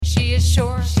is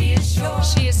sure. She is sure.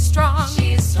 She is strong.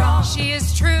 She is strong. She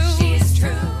is true. She is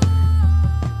true.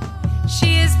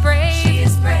 She is brave. She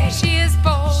is brave. She is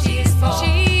bold. She is bold.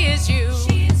 She is you.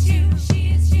 She is you.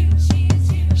 She is you. She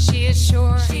is you. She is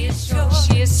sure. She is sure.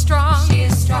 She is strong. She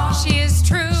is strong. She is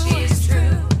true. She is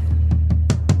true.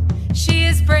 She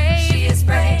is brave. She is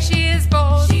brave. She is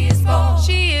bold. She is bold.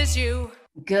 She is you.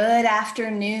 Good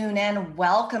afternoon and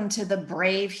welcome to the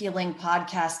Brave Healing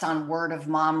Podcast on Word of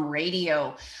Mom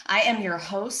Radio. I am your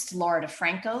host,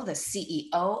 Franco, the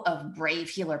CEO of Brave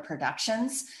Healer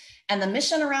Productions. And the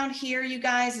mission around here, you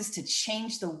guys, is to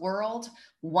change the world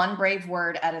one brave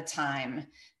word at a time.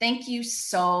 Thank you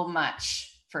so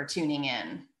much for tuning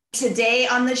in. Today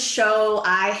on the show,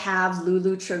 I have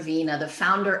Lulu Trevena, the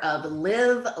founder of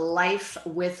Live Life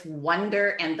with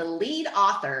Wonder and the lead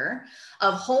author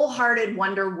of Wholehearted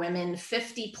Wonder Women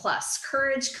 50 Plus,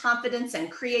 Courage, Confidence, and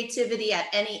Creativity at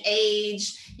Any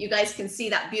Age. You guys can see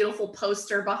that beautiful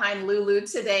poster behind Lulu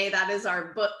today. That is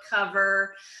our book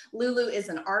cover. Lulu is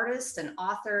an artist, an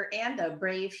author, and a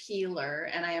brave healer,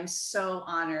 and I am so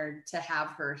honored to have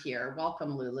her here.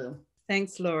 Welcome, Lulu.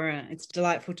 Thanks, Laura. It's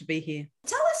delightful to be here.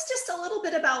 Tell us just a little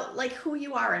bit about who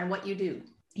you are and what you do.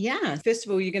 Yeah, first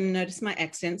of all, you're going to notice my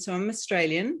accent. So I'm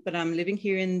Australian, but I'm living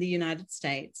here in the United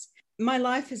States. My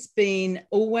life has been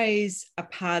always a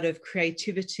part of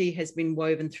creativity, has been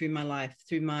woven through my life,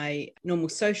 through my normal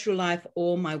social life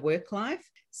or my work life.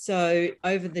 So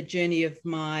over the journey of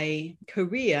my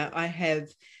career, I have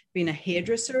been a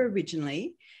hairdresser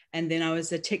originally. And then I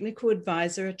was a technical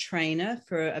advisor, a trainer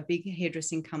for a big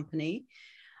hairdressing company.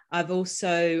 I've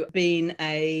also been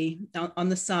on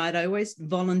the side, I always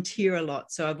volunteer a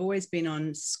lot. So I've always been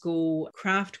on school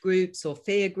craft groups or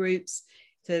fair groups.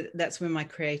 So that's where my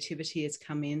creativity has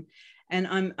come in. And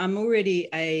I'm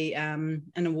already an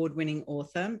award-winning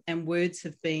author, and words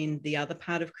have been the other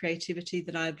part of creativity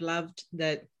that I've loved,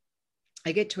 that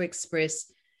I get to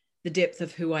express the depth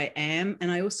of who I am.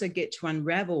 And I also get to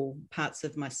unravel parts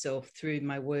of myself through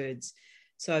my words.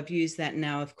 So I've used that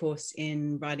now, of course,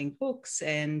 in writing books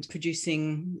and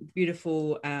producing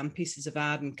beautiful pieces of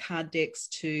art and card decks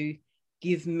to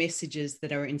give messages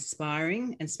that are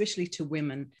inspiring, and especially to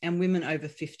women and women over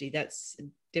 50. That's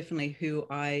definitely who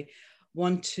I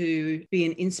want to be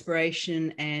an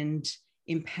inspiration and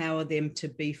empower them to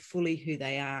be fully who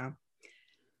they are.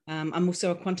 I'm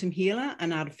also a quantum healer,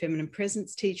 an art of feminine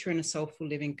presence teacher, and a soulful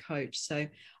living coach. So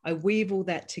I weave all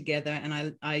that together,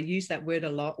 and I use that word a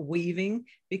lot, weaving,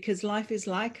 because life is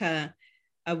like a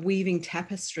weaving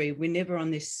tapestry. We're never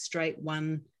on this straight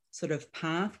one sort of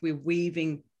path. We're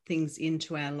weaving things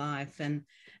into our life, and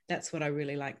that's what I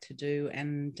really like to do,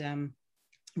 and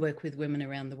work with women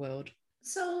around the world.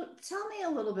 So tell me a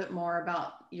little bit more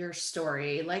about your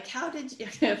story. How did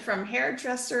you, from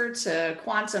hairdresser to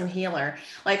quantum healer,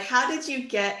 how did you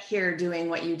get here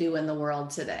doing what you do in the world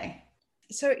today?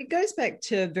 So it goes back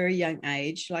to a very young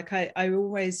age. I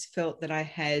always felt that I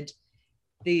had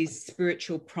these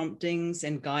spiritual promptings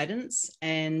and guidance.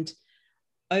 And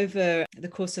over the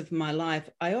course of my life,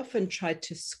 I often tried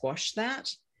to squash that.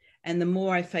 And the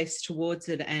more I faced towards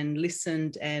it and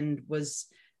listened and was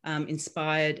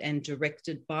inspired and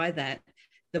directed by that,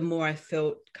 the more I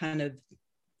felt kind of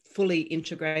fully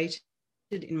integrated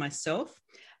in myself.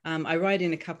 I write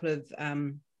in a couple of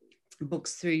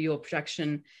books through your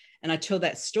production, and I tell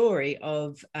that story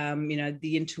of,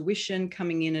 the intuition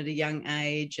coming in at a young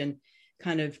age and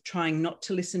kind of trying not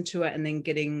to listen to it, and then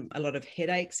getting a lot of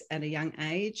headaches at a young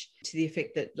age to the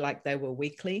effect that they were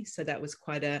weekly. So that was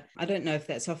I don't know if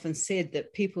that's often said,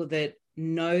 that people that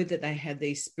know that they have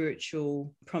these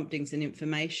spiritual promptings and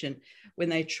information, when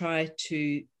they try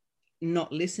to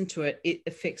not listen to it, it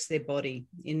affects their body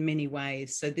in many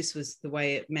ways. So this was the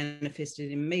way it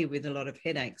manifested in me, with a lot of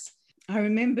headaches. I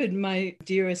remembered my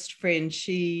dearest friend,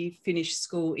 she finished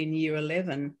school in year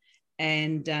 11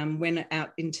 and went out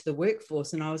into the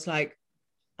workforce. And I was like,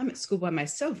 I'm at school by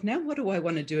myself. Now what do I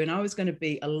want to do? And I was going to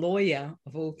be a lawyer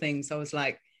of all things. I was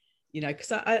like,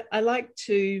 because I like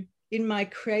to, in my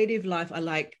creative life, I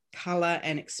like color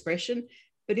and expression,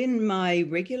 but in my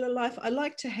regular life, I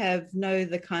like to know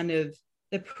the kind of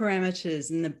the parameters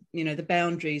and the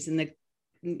boundaries and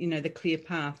the clear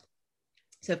path.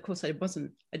 So of course I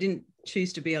didn't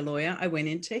choose to be a lawyer. I went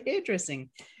into hairdressing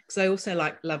because I also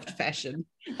loved fashion.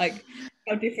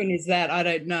 How different is that? I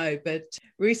don't know. But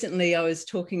recently I was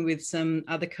talking with some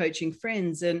other coaching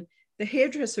friends, and the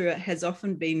hairdresser has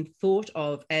often been thought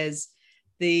of as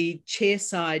the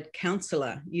chairside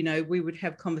counselor. We would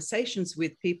have conversations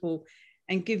with people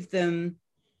and give them,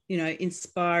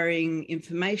 inspiring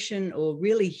information or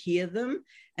really hear them.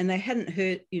 And they hadn't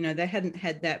heard, they hadn't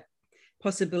had that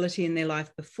possibility in their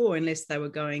life before, unless they were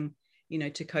going,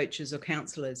 to coaches or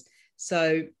counselors.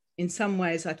 So in some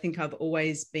ways, I think I've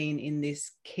always been in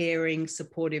this caring,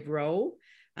 supportive role.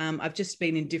 I've just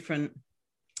been in different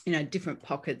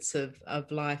pockets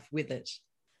of life with it.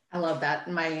 I love that.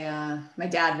 My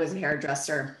dad was a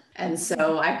hairdresser, and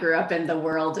so I grew up in the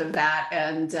world of that.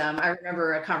 And I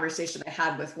remember a conversation I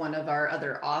had with one of our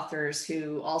other authors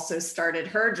who also started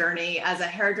her journey as a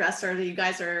hairdresser. You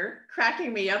guys are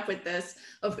cracking me up with this.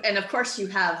 And of course, you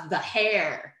have the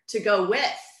hair to go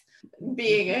with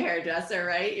being a hairdresser,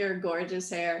 right? Your gorgeous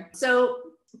hair. So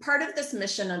part of this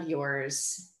mission of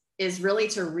yours is really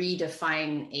to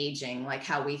redefine aging, like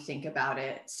how we think about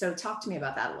it. So talk to me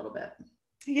about that a little bit.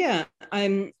 Yeah,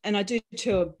 and I do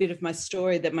tell a bit of my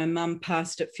story that my mum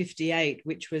passed at 58,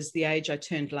 which was the age I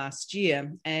turned last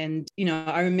year. And,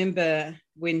 I remember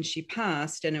when she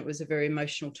passed, and it was a very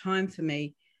emotional time for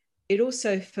me. It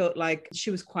also felt like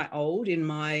she was quite old in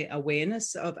my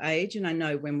awareness of age. And I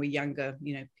know when we're younger,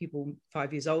 people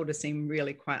 5 years older seem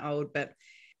really quite old, but,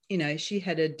 she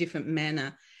had a different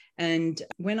manner. And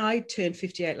when I turned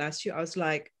 58 last year, I was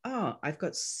like, oh, I've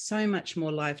got so much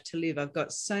more life to live. I've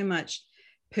got so much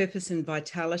purpose and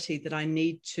vitality that I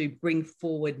need to bring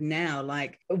forward now.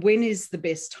 Like, when is the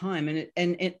best time? And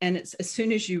it's as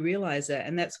soon as you realize it.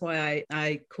 And that's why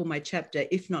I call my chapter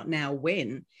 "If Not Now,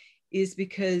 When," is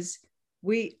because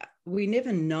we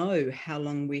never know how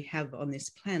long we have on this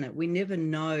planet. We never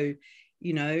know,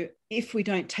 if we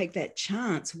don't take that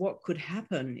chance, what could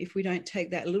happen. If we don't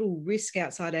take that little risk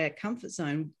outside our comfort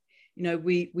zone,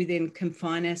 we then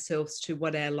confine ourselves to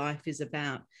what our life is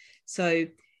about. So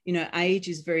age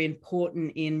is very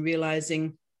important in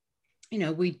realizing,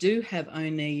 we do have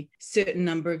only a certain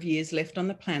number of years left on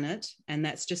the planet, and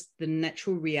that's just the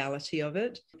natural reality of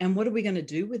it. And what are we going to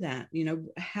do with that?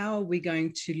 How are we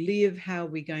going to live? How are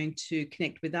we going to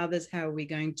connect with others? How are we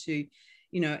going to,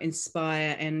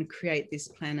 inspire and create this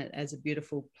planet as a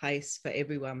beautiful place for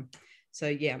everyone? So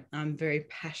yeah, I'm very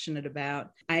passionate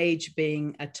about age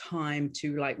being a time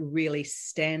to really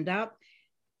stand up,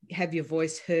 have your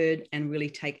voice heard, and really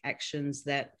take actions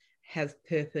that have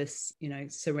purpose,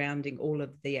 surrounding all of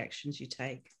the actions you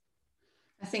take.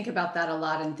 I think about that a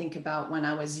lot, and think about when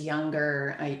I was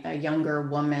younger, a younger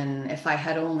woman, if I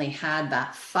had only had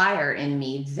that fire in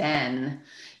me then,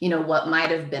 what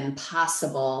might have been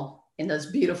possible in those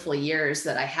beautiful years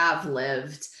that I have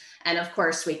lived. And of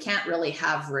course, we can't really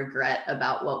have regret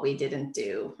about what we didn't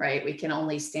do, right? We can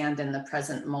only stand in the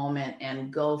present moment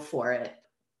and go for it.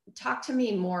 Talk to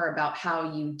me more about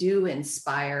how you do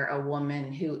inspire a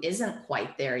woman who isn't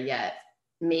quite there yet,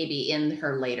 maybe in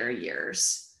her later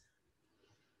years.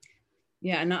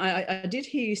 Yeah, and I did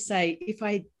hear you say, if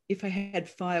I had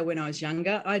fire when I was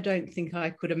younger, I don't think I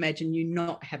could imagine you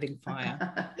not having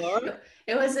fire. Laura?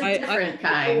 It was a different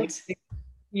kind.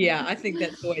 Yeah, I think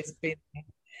that's always been.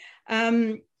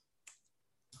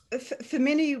 For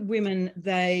many women,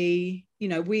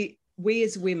 we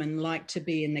as women like to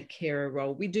be in the carer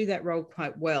role. We do that role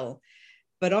quite well,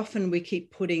 but often we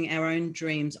keep putting our own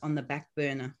dreams on the back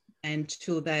burner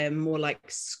until they are more like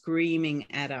screaming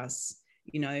at us,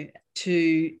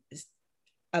 to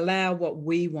allow what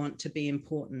we want to be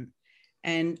important.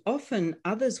 And often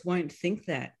others won't think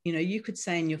that. You could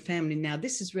say in your family, now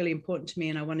this is really important to me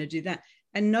and I want to do that.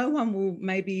 And no one will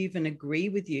maybe even agree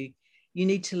with you. You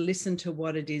need to listen to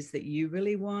what it is that you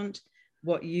really want,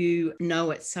 what you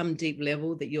know at some deep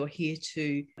level that you're here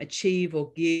to achieve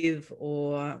or give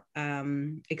or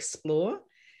explore.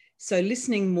 So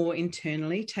listening more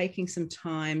internally, taking some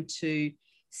time to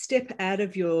step out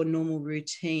of your normal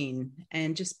routine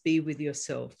and just be with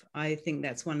yourself. I think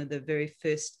that's one of the very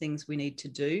first things we need to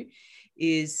do,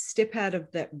 is step out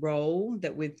of that role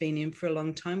that we've been in for a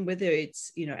long time, whether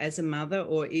it's, as a mother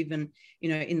or even,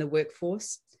 in the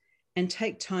workforce, and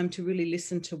take time to really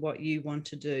listen to what you want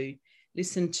to do.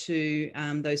 Listen to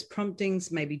those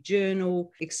promptings, maybe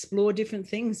journal, explore different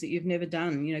things that you've never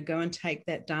done. Go and take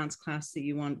that dance class that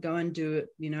you want, go and do it,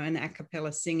 an a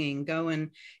cappella singing, go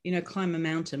and, climb a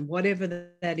mountain, whatever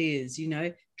that is,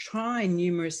 try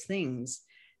numerous things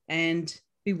and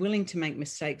be willing to make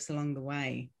mistakes along the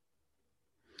way.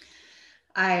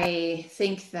 I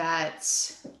think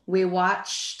that we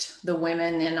watched the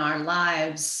women in our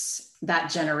lives, that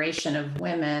generation of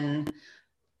women,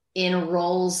 in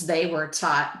roles they were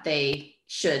taught they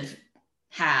should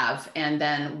have. And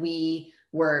then we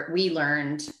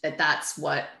learned that that's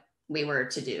what we were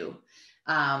to do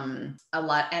a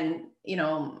lot. And,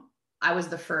 I was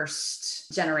the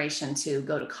first generation to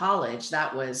go to college.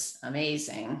 That was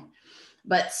amazing.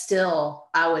 but still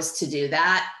I was to do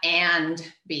that and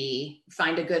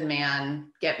find a good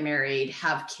man, get married,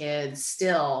 have kids,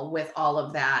 still with all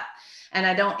of that. And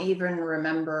I don't even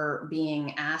remember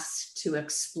being asked to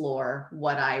explore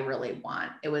what I really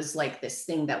want. It was like this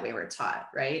thing that we were taught,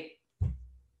 right?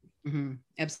 Mm-hmm.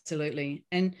 Absolutely.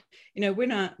 And, you know,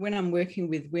 when I'm working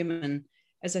with women,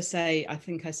 as I say, I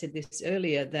think I said this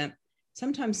earlier, that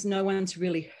sometimes no one's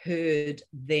really heard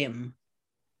them.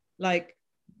 Like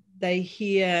they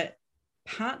hear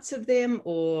parts of them,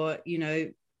 or, you know,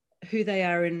 who they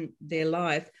are in their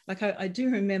life. Like I do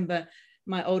remember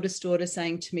my oldest daughter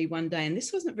saying to me one day, and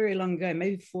this wasn't very long ago,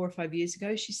 maybe 4 or 5 years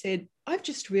ago, she said, "I've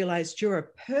just realized you're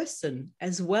a person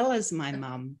as well as my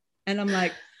mum." And I'm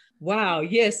like, wow,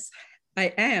 yes,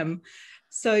 I am.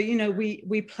 So, you know,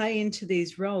 we play into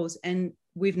these roles, and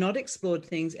we've not explored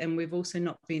things, and we've also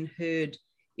not been heard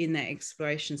in that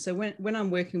exploration. So when I'm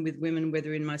working with women,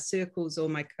 whether in my circles or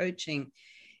my coaching,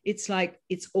 it's like,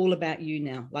 it's all about you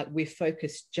now. Like we're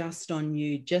focused just on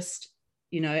you, just,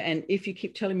 you know, and if you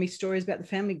keep telling me stories about the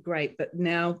family, great. But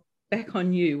now back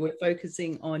on you, we're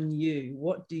focusing on you.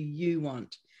 What do you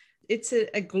want? It's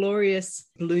a glorious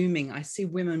blooming. I see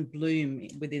women bloom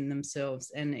within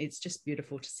themselves, and it's just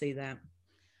beautiful to see that.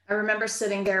 I remember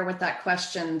sitting there with that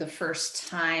question the first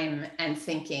time and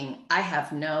thinking, I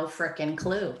have no frickin'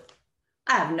 clue.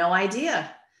 I have no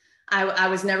idea. I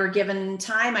was never given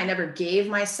time. I never gave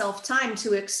myself time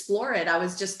to explore it. I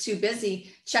was just too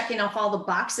busy checking off all the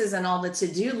boxes and all the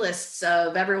to-do lists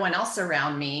of everyone else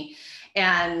around me.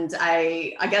 And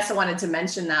I guess I wanted to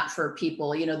mention that for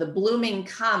people, you know, the blooming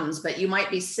comes, but you might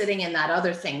be sitting in that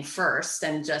other thing first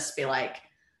and just be like,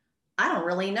 I don't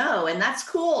really know. And that's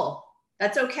cool.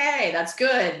 That's okay. That's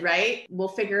good, right? We'll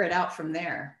figure it out from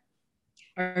there.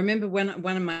 I remember one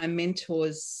of my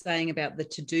mentors saying about the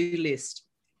to-do list,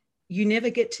 you never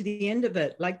get to the end of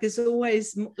it. Like there's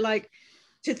always, like,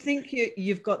 to think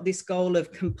you've got this goal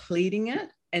of completing it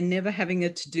and never having a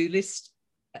to-do list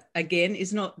again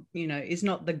is not, you know, is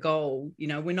not the goal. You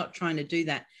know, we're not trying to do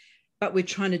that, but we're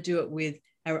trying to do it with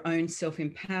our own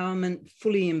self-empowerment,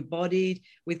 fully embodied,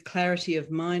 with clarity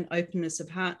of mind, openness of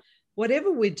heart,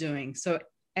 whatever we're doing. So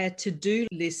our to-do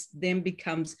list then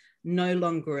becomes no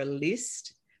longer a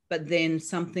list, but then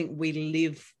something we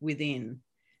live within.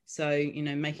 So, you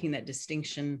know, making that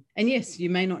distinction. And yes, you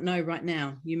may not know right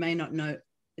now, you may not know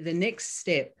the next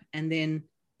step, and then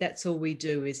that's all we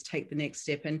do is take the next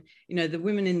step. And, you know, the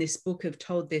women in this book have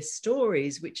told their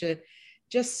stories, which are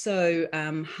just so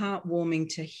heartwarming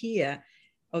to hear,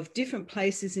 of different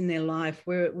places in their life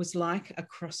where it was like a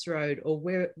crossroad, or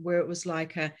where it was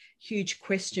like a huge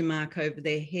question mark over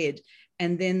their head.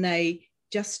 And then they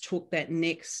just took that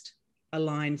next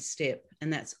aligned step,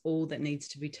 and that's all that needs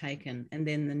to be taken. And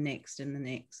then the next and the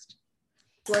next.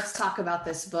 Let's talk about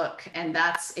this book. And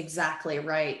that's exactly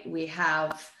right. We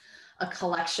have a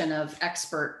collection of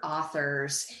expert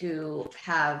authors who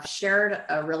have shared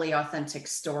a really authentic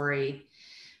story,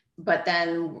 but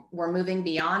then we're moving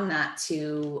beyond that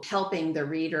to helping the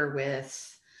reader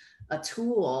with a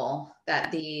tool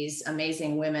that these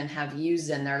amazing women have used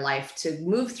in their life to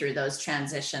move through those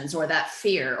transitions, or that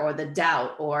fear or the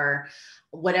doubt or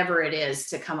whatever it is,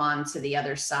 to come on to the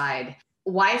other side.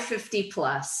 Why 50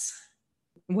 plus?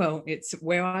 Well, it's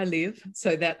where I live,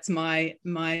 so that's my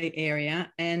area,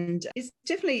 and it's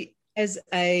definitely as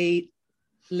a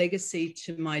legacy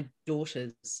to my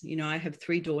daughters. You know, I have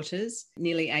 3 daughters,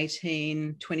 nearly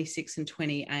 18, 26 and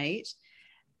 28,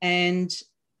 and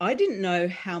I didn't know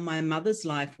how my mother's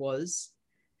life was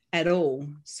at all.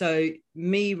 So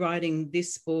me writing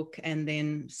this book and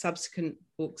then subsequent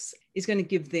books is going to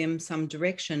give them some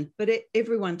direction, but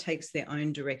everyone takes their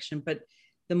own direction. But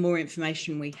the more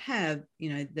information we have,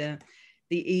 you know, the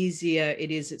easier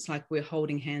it is. It's like we're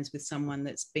holding hands with someone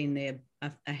that's been there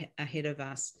ahead of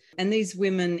us. And these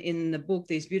women in the book,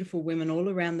 these beautiful women all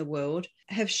around the world,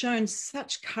 have shown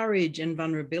such courage and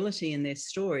vulnerability in their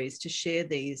stories to share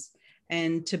these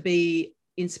and to be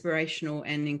inspirational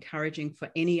and encouraging for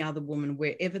any other woman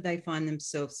wherever they find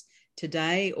themselves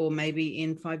today, or maybe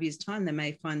in 5 years' time, they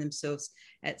may find themselves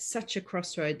at such a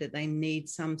crossroad that they need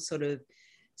some sort of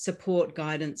support,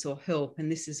 guidance, or help. And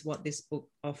this is what this book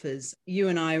offers. You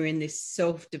and I are in this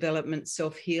self-development,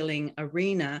 self-healing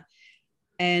arena.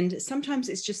 And sometimes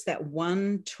it's just that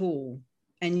one tool,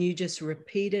 and you just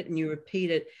repeat it and you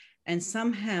repeat it. And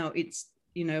somehow it's,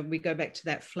 you know, we go back to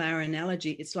that flower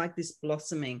analogy. It's like this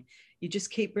blossoming. You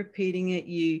just keep repeating it.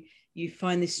 You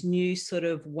find this new sort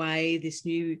of way, this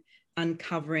new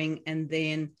uncovering, and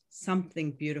then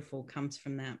something beautiful comes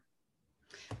from that.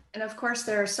 And of course,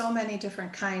 there are so many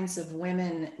different kinds of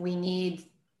women. We need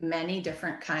many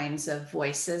different kinds of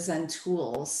voices and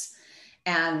tools.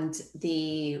 And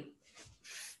the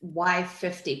why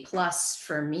 50 plus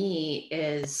for me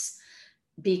is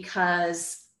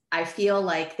because I feel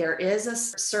like there is a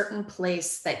certain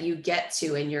place that you get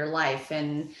to in your life.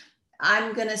 And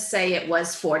I'm going to say it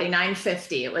was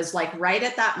 4950. It was like right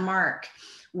at that mark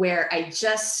where I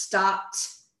just stopped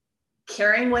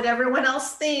caring what everyone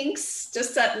else thinks,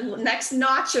 just that next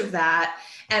notch of that,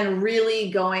 and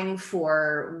really going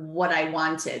for what I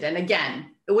wanted. And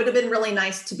again, it would have been really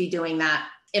nice to be doing that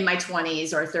in my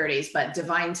 20s or 30s, but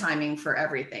divine timing for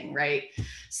everything, right?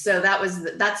 So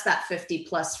that's that 50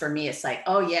 plus for me. It's like,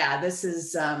 oh yeah, this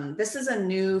is a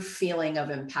new feeling of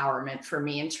empowerment for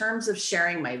me in terms of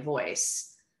sharing my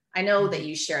voice. I know that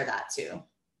you share that too.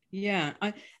 Yeah,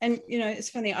 it's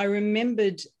funny. I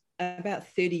remembered about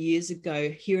 30 years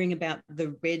ago hearing about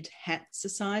the Red Hat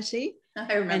Society.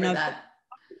 I remember that.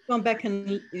 Gone back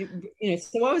and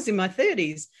so I was in my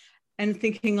 30s. And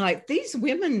thinking like these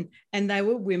women, and they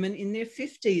were women in their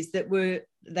 50s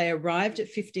they arrived at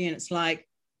 50, and it's like,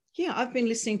 yeah, I've been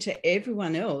listening to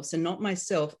everyone else and not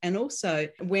myself. And also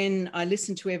when I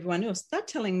listen to everyone else, they're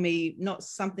telling me not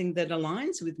something that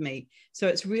aligns with me. So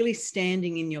it's really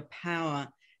standing in your power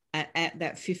at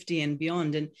that 50 and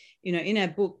beyond. And, in our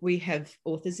book, we have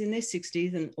authors in their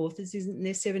 60s and authors in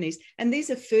their 70s. And these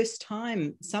are first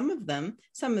time, some of them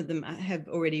have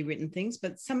already written things,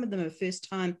 but some of them are first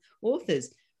time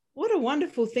authors. What a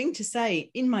wonderful thing to say.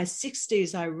 In my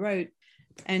 60s, I wrote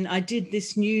and I did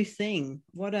this new thing.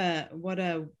 What a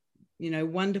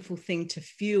wonderful thing to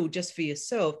feel just for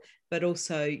yourself, but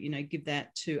also, give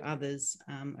that to others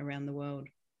around the world.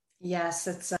 Yes,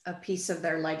 it's a piece of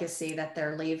their legacy that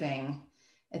they're leaving.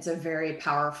 It's a very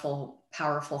powerful,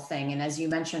 powerful thing. And as you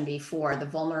mentioned before, the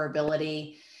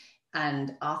vulnerability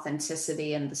and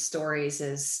authenticity in the stories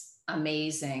is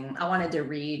amazing. I wanted to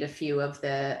read a few of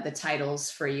the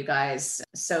titles for you guys.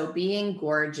 So Being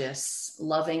Gorgeous,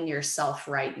 Loving Yourself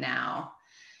Right Now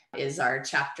is our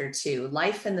chapter 2.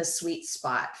 Life in the Sweet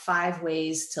Spot, 5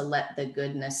 Ways to Let the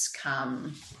Goodness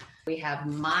Come. We have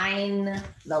Mine,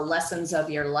 The Lessons of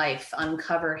Your Life,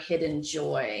 Uncover Hidden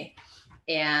Joy.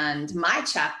 And my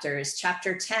chapter is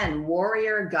chapter 10,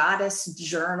 Warrior Goddess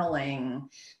Journaling,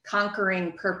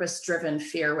 Conquering Purpose-Driven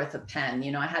Fear with a Pen.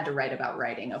 I had to write about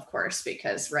writing, of course,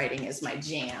 because writing is my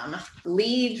jam.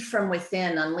 Lead from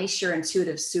Within, Unleash Your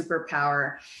Intuitive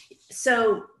Superpower.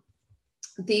 So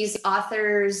these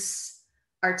authors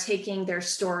are taking their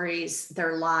stories,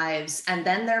 their lives, and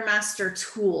then their master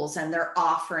tools, and they're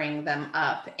offering them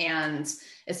up. And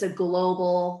it's a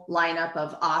global lineup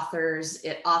of authors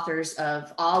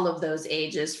of all of those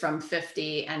ages from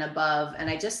 50 and above.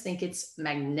 And I just think it's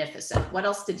magnificent. What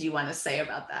else did you want to say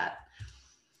about that?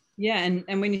 Yeah,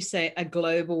 and when you say a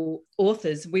global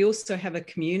authors, we also have a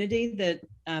community that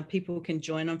people can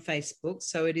join on Facebook.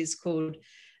 So it is called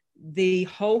the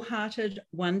Wholehearted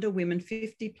Wonder Women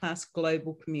 50 Plus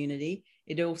Global Community.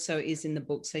 It also is in the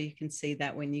book, so you can see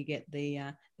that when you get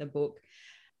the book.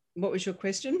 What was your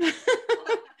question?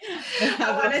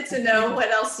 I wanted to know what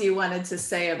else you wanted to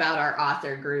say about our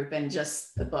author group and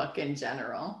just the book in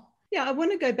general. Yeah, I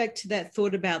want to go back to that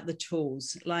thought about the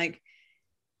tools. Like,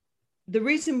 the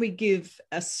reason we give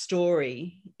a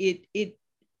story,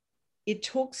 it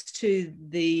talks to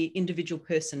the individual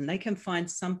person. They can find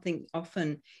something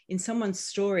often in someone's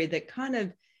story that kind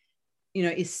of,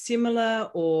 is similar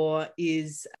or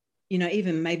is,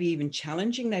 even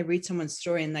challenging. They read someone's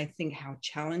story and they think how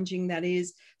challenging that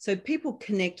is. So people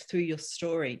connect through your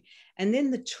story. And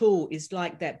then the tool is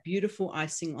like that beautiful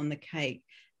icing on the cake.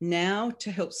 Now,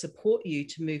 to help support you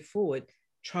to move forward,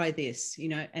 try this,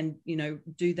 and,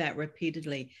 do that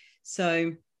repeatedly.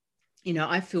 So,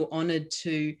 I feel honored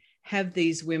to have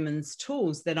these women's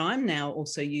tools that I'm now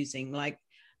also using. Like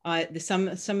some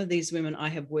of these women I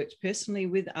have worked personally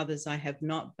with, others I have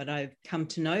not, but I've come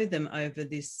to know them over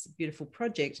this beautiful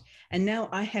project. And now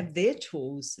I have their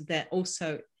tools that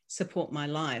also support my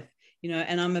life,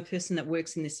 and I'm a person that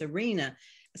works in this arena.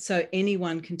 So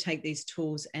anyone can take these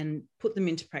tools and put them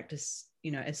into practice,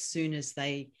 as soon as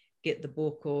they get the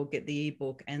book or get the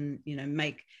ebook, and,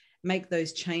 make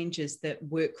those changes that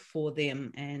work for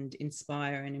them and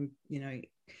inspire and,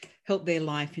 help their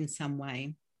life in some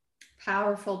way.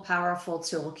 Powerful, powerful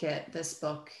toolkit this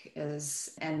book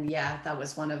is. And yeah, that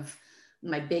was one of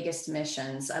my biggest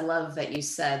missions. I love that you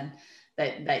said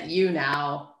that you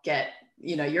now get,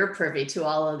 you're privy to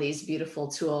all of these beautiful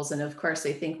tools. And of course,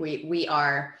 I think we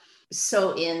are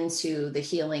so into the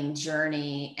healing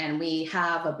journey and we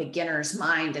have a beginner's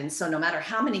mind. And so no matter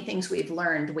how many things we've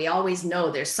learned, we always know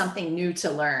there's something new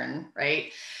to learn,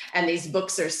 right? And these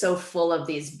books are so full of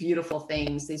these beautiful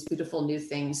things, these beautiful new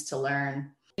things to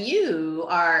learn. You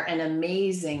are an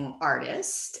amazing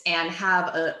artist and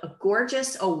have a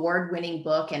gorgeous award-winning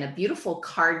book and a beautiful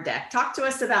card deck. Talk to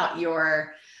us about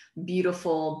your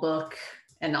beautiful book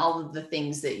and all of the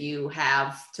things that you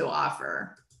have to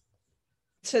offer.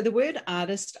 So the word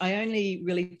artist, I only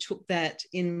really took that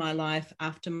in my life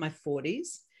after my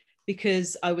 40s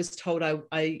because I was told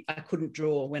I couldn't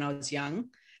draw when I was young.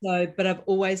 So, but I've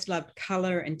always loved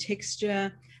color and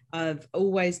texture. I've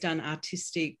always done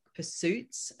artistic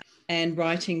pursuits and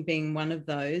writing being one of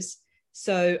those.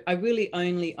 So I really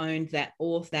only owned that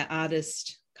author, that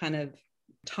artist kind of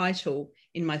title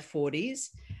in my 40s.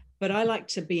 But I like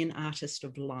to be an artist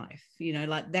of life,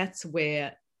 like that's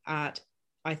where art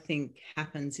I think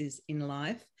happens is in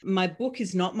life. My book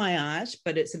is not my art,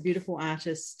 but it's a beautiful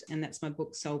artist, and that's my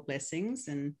book, Soul Blessings,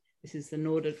 and this is the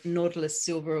Nautilus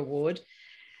Silver Award.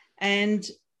 And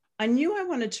I knew I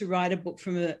wanted to write a book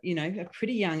from a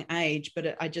pretty young age,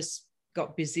 but I just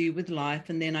got busy with life,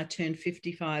 and then I turned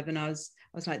 55, and I was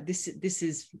like, this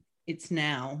is it's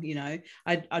now.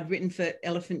 I'd written for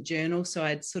Elephant Journal, so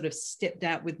I'd sort of stepped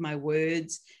out with my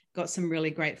words, got some really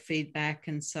great feedback,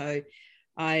 and so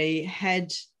I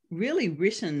had really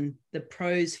written the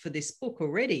prose for this book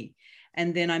already.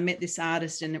 And then I met this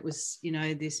artist, and it was,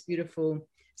 this beautiful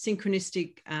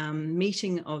synchronistic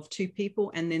meeting of two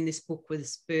people. And then this book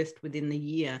was birthed within the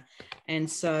year. And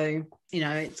so,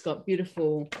 it's got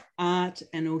beautiful art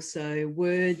and also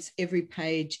words. Every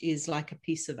page is like a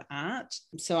piece of art.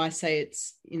 So I say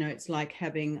it's like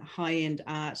having high-end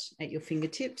art at your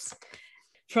fingertips.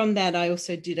 From that, I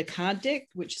also did a card deck,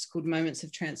 which is called Moments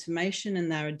of Transformation, and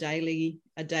they're a daily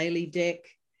deck,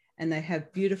 and they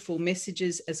have beautiful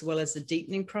messages as well as a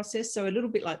deepening process. So a little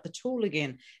bit like the tool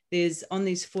again. There's on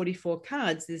these 44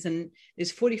 cards, there's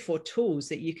 44 tools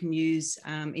that you can use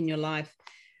in your life,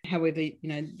 however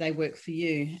they work for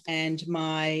you. And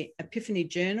my Epiphany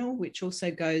Journal, which also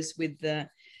goes with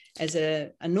as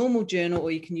a normal journal,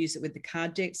 or you can use it with the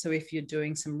card deck. So if you're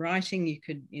doing some writing, you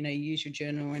could, use your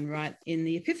journal and write in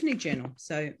the Epiphany Journal.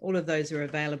 So all of those are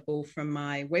available from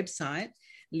my website,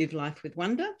 Live Life with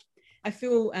Wonder. I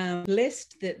feel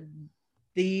blessed that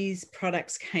these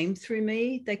products came through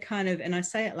me. They kind of, and I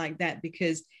say it like that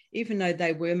because even though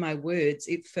they were my words,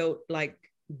 it felt like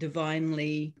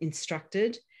divinely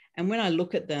instructed. And when I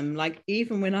look at them,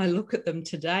 even when I look at them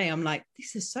today, I'm like,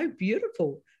 this is so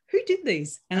beautiful. Who did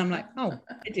these? And I'm like, oh,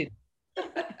 I did.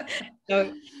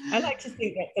 So I like to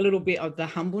think that's a little bit of the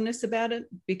humbleness about it,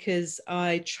 because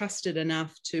I trusted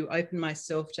enough to open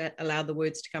myself to allow the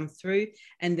words to come through.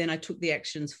 And then I took the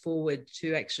actions forward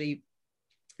to actually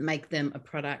make them a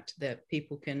product that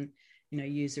people can,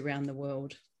 use around the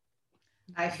world.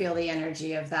 I feel the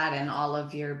energy of that in all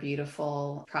of your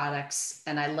beautiful products.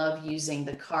 And I love using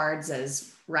the cards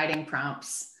as writing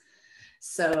prompts.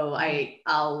 So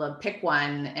I'll pick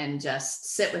one and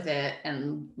just sit with it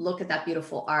and look at that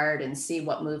beautiful art and see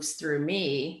what moves through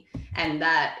me. And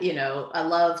that, I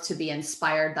love to be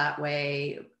inspired that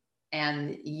way.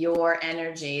 And your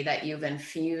energy that you've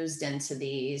infused into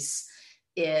these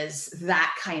is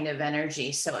that kind of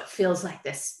energy. So it feels like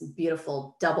this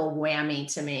beautiful double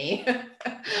whammy to me.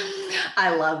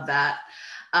 I love that.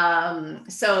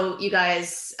 So you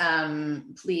guys,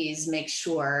 please make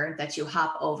sure that you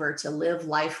hop over to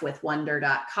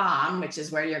livelifewithwonder.com, which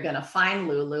is where you're going to find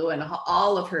Lulu and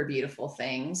all of her beautiful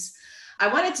things. I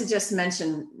wanted to just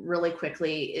mention really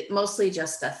quickly, mostly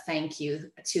just a thank you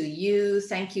to you.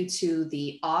 Thank you to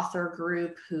the author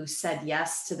group who said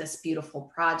yes to this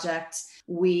beautiful project.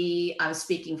 I'm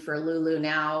speaking for Lulu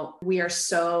now. We are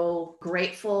so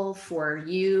grateful for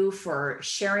you for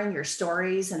sharing your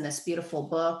stories in this beautiful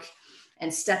book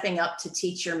and stepping up to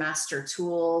teach your master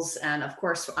tools. And of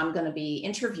course, I'm going to be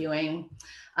interviewing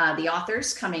the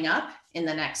authors coming up in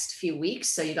the next few weeks.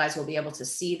 So you guys will be able to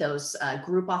see those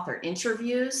group author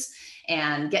interviews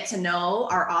and get to know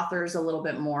our authors a little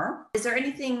bit more. Is there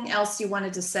anything else you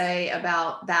wanted to say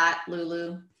about that,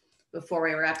 Lulu, before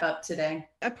we wrap up today?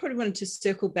 I probably wanted to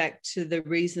circle back to the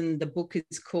reason the book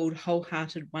is called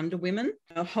Wholehearted Wonder Women.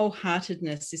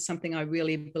 Wholeheartedness is something I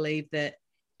really believe that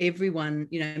everyone,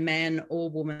 man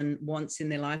or woman, wants in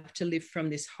their life, to live from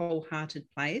this wholehearted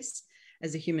place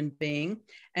as a human being.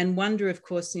 And wonder, of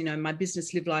course, my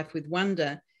business, Live Life with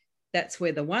Wonder, that's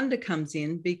where the wonder comes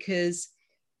in, because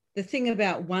The thing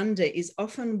about wonder is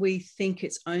often we think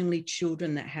it's only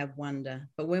children that have wonder,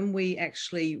 but when we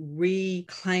actually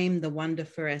reclaim the wonder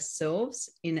for ourselves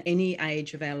in any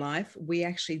age of our life, we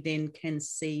actually then can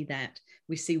see that.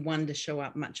 We see wonder show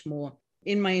up much more.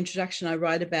 In my introduction, I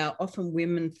write about often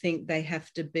women think they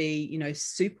have to be,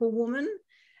 superwoman,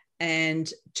 and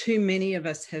too many of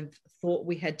us have thought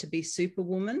we had to be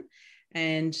superwoman.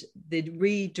 And the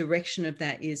redirection of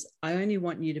that is, I only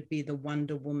want you to be the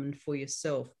Wonder Woman for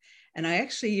yourself. And I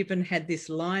actually even had this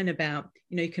line about,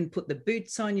 you can put the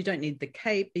boots on, you don't need the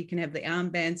cape, you can have the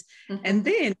armbands. Mm-hmm. And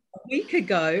then a week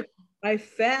ago, I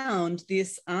found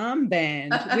this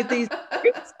armband with these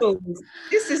crystals.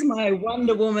 This is my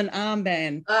Wonder Woman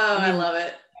armband. Oh, I love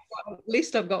it. At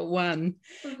least I've got one.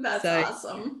 That's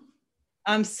awesome.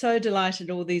 I'm so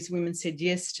delighted all these women said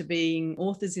yes to being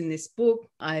authors in this book.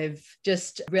 I've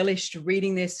just relished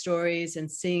reading their stories and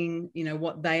seeing,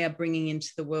 what they are bringing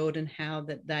into the world and how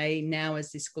that they now,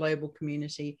 as this global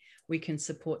community, we can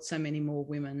support so many more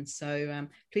women. So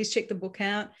please check the book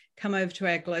out. Come over to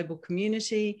our global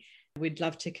community. We'd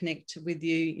love to connect with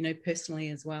you, personally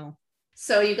as well.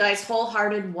 So you guys,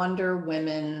 Wholehearted Wonder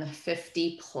Women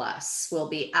 50 Plus will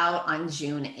be out on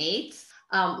June 8th.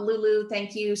 Lulu,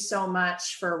 thank you so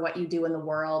much for what you do in the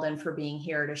world and for being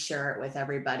here to share it with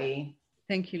everybody.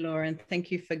 Thank you, Laura, and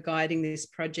thank you for guiding this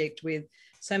project with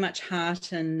so much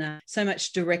heart and so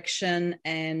much direction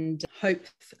and hope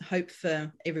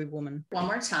for every woman. One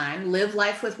more time,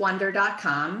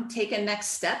 livelifewithwonder.com. Take a next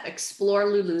step, explore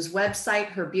Lulu's website,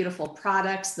 her beautiful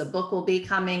products. The book will be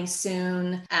coming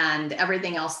soon and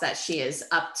everything else that she is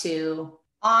up to.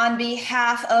 On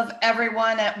behalf of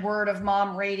everyone at Word of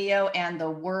Mom Radio and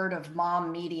the Word of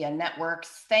Mom Media Network,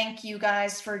 thank you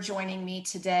guys for joining me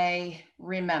today.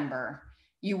 Remember,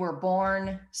 you were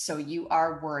born, so you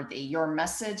are worthy. Your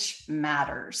message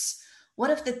matters. What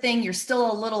if the thing you're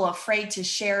still a little afraid to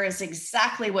share is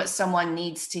exactly what someone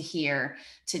needs to hear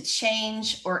to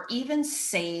change or even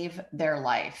save their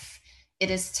life?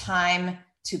 It is time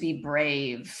to be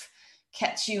brave.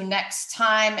 Catch you next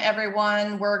time,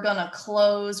 everyone. We're going to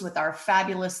close with our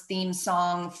fabulous theme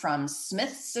song from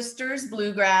Smith Sisters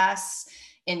Bluegrass.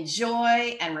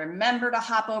 Enjoy, and remember to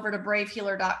hop over to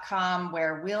bravehealer.com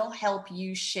where we'll help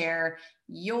you share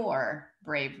your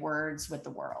brave words with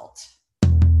the world.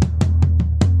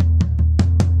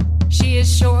 She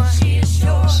is sure. She is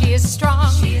sure. She is strong.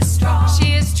 She is strong.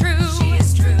 She is true. She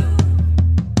is true.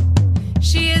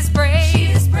 She is brave. She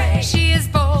is brave. She is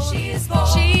bold. She is bold.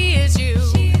 She is you.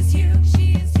 She is you.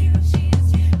 She is you. She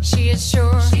is you. She is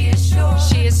sure. She is sure.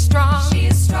 She is strong. She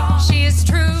is strong. She is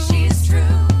true. She is true.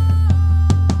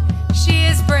 She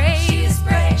is brave. She is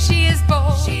brave. She is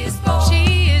bold. She is bold.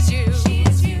 She is you. She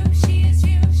is you. She is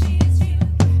you. She is you.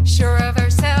 Sure of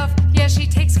herself, yeah, she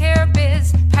takes care of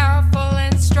biz. Powerful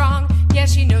and strong, yeah,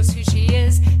 she knows who she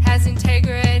is. Has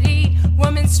integrity,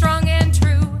 woman strong and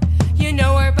true. You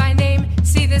know her by name.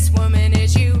 See, this woman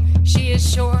is you. She is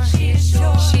sure.